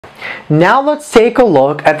Now let's take a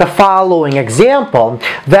look at the following example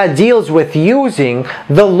that deals with using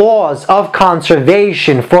the laws of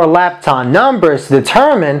conservation for lepton numbers to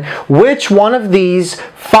determine which one of these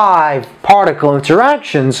 5 particle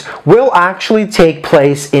interactions will actually take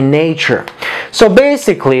place in nature. So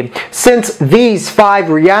basically, since these 5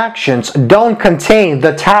 reactions don't contain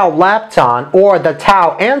the tau lepton or the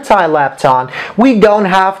tau anti-lepton, we don't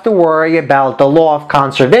have to worry about the law of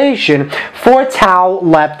conservation for tau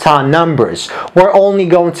lepton numbers. We're only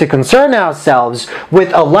going to concern ourselves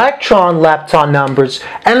with electron lepton numbers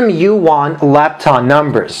and muon lepton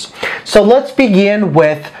numbers. So let's begin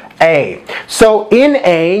with A. So in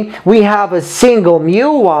A, we have a single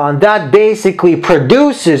muon that basically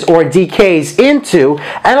produces or decays into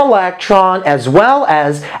an electron as well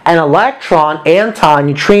as an electron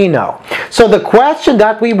antineutrino. So the question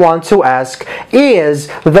that we want to ask is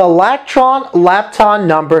the electron lepton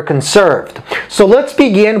number conserved. So let's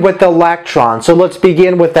begin with the electron. So let's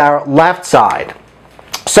begin with our left side.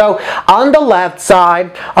 So on the left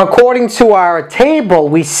side, according to our table,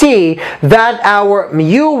 we see that our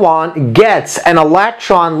muon gets an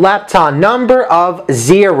electron lepton number of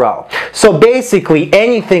 0. So basically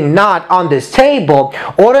anything not on this table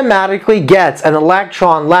automatically gets an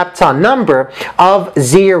electron lepton number of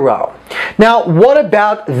 0. Now, what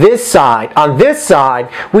about this side? On this side,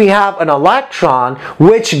 we have an electron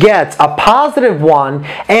which gets a positive 1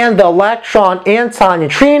 and the electron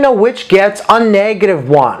antineutrino which gets a negative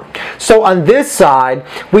 1. So on this side,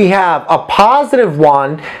 we have a positive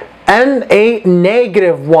 1 and a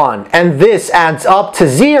negative 1, and this adds up to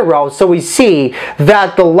 0, so we see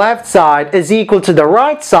that the left side is equal to the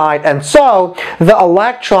right side, and so the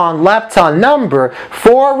electron lepton number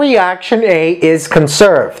for reaction A is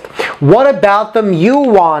conserved. What about the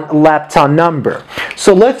muon lepton number?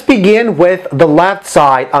 So let's begin with the left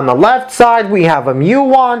side. On the left side, we have a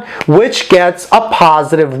muon which gets a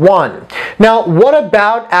positive 1. Now, what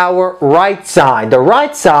about our right side? The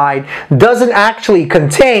right side doesn't actually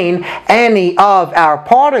contain any of our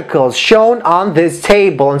particles shown on this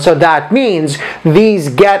table, and so that means these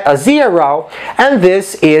get a 0 and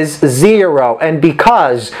this is 0, and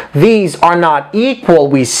because these are not equal,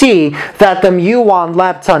 we see that the muon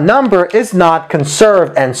lepton number is not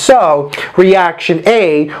conserved, and so reaction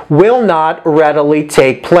A will not readily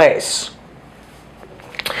take place.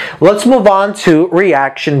 Let's move on to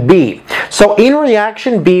reaction B. So in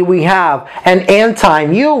reaction B, we have an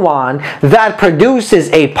anti-muon that produces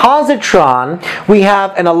a positron. We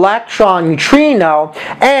have an electron neutrino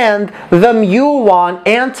and the muon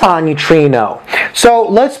antineutrino. So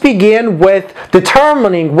let's begin with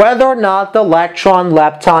determining whether or not the electron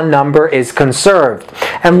lepton number is conserved.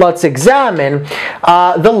 And let's examine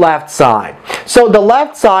the left side. So the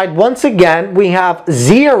left side, once again, we have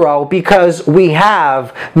 0 because we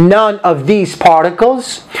have none of these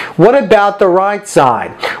particles. What about the right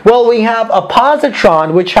side? Well, we have a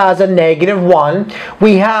positron which has a negative 1.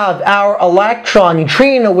 We have our electron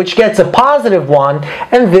neutrino which gets a positive 1,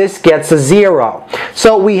 and this gets a 0.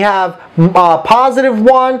 So we have positive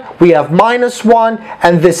 1, we have minus 1,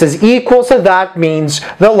 and this is equal, so that means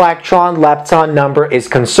the electron lepton number is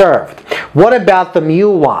conserved. What about the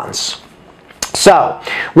muons? So,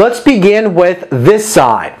 let's begin with this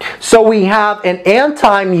side. So we have an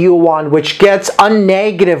anti-muon which gets a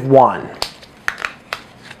negative 1.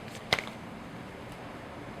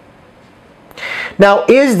 Now,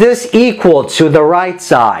 is this equal to the right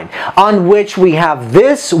side, on which we have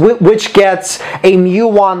this, which gets a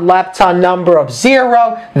muon lepton number of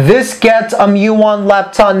 0, this gets a muon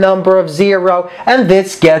lepton number of 0, and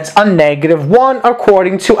this gets a negative 1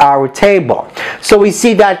 according to our table. So we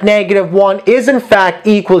see that negative 1 is in fact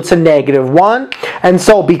equal to negative 1, and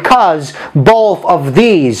so because both of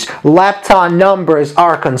these lepton numbers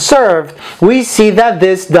are conserved, we see that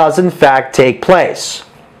this does in fact take place.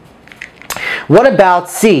 What about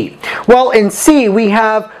C? Well, in C, we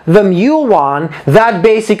have the muon that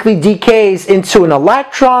basically decays into an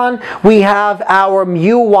electron. We have our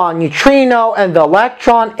muon neutrino and the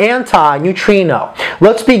electron antineutrino.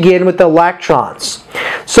 Let's begin with the electrons.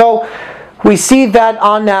 So, we see that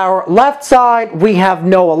on our left side, we have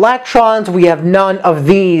no electrons, we have none of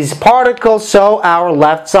these particles, so our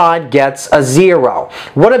left side gets a 0.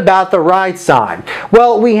 What about the right side?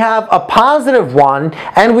 Well, we have a positive 1,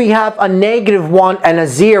 and we have a negative 1 and a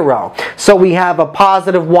 0. So we have a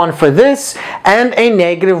positive 1 for this, and a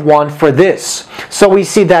negative 1 for this. So we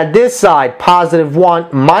see that this side, positive 1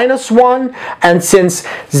 minus 1, and since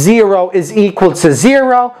 0 is equal to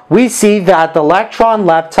 0, we see that the electron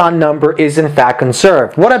lepton number is in fact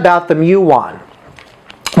conserved. What about the muon?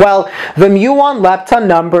 Well, the muon lepton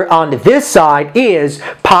number on this side is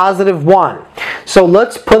positive 1. So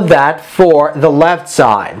let's put that for the left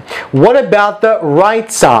side. What about the right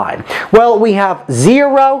side? Well, we have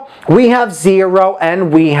 0,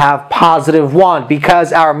 and we have positive 1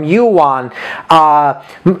 because our muon,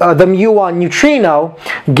 the muon neutrino,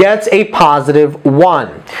 gets a positive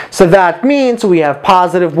 1. So that means we have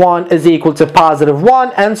positive 1 is equal to positive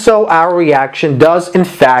 1, and so our reaction does in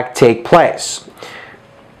fact take place.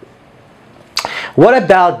 What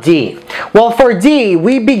about D? Well, for D,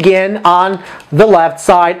 we begin on the left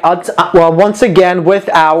side, once again with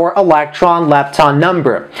our electron lepton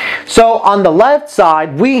number. So on the left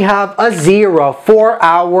side, we have a 0 for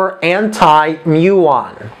our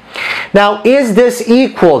anti-muon. Now, is this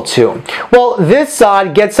equal to? Well, this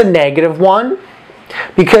side gets a negative 1.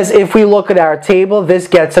 Because if we look at our table, this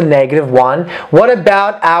gets a negative 1. What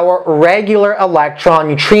about our regular electron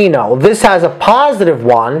neutrino? This has a positive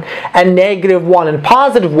 1, and negative 1 and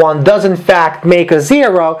positive 1 does in fact make a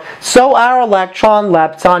 0, so our electron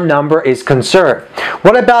lepton number is conserved.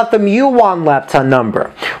 What about the muon lepton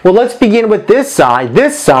number? Well, let's begin with this side.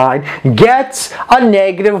 This side gets a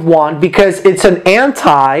negative 1 because it's an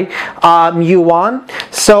anti-muon.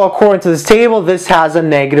 So according to this table, this has a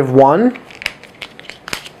negative 1.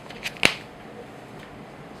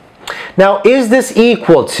 Now, is this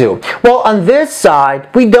equal to? Well, on this side,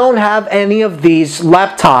 we don't have any of these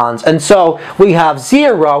leptons, and so we have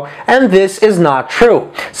 0, and this is not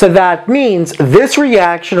true. So that means this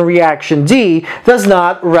reaction, reaction D, does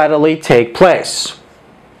not readily take place.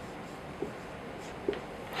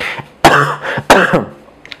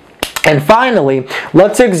 And finally,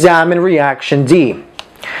 let's examine reaction D.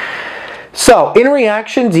 So, in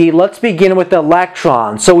reaction D, let's begin with the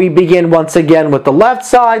electrons. So we begin once again with the left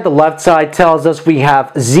side. The left side tells us we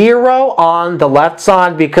have 0 on the left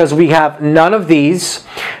side because we have none of these.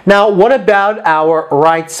 Now, what about our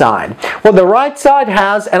right side? Well, the right side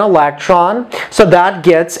has an electron, so that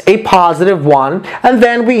gets a positive 1. And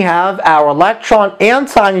then we have our electron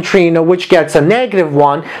antineutrino, which gets a negative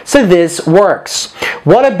 1, so this works.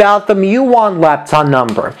 What about the muon lepton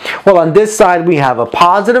number? Well, on this side we have a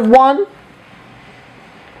positive 1.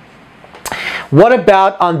 What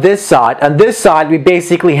about on this side? On this side, we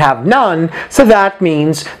basically have none, so that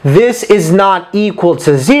means this is not equal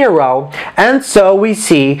to 0, and so we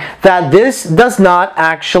see that this does not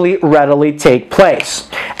actually readily take place.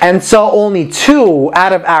 And so only 2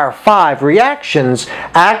 out of our 5 reactions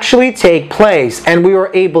actually take place, and we were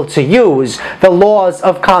able to use the laws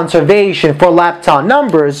of conservation for lepton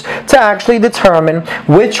numbers to actually determine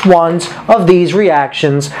which ones of these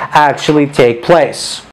reactions actually take place.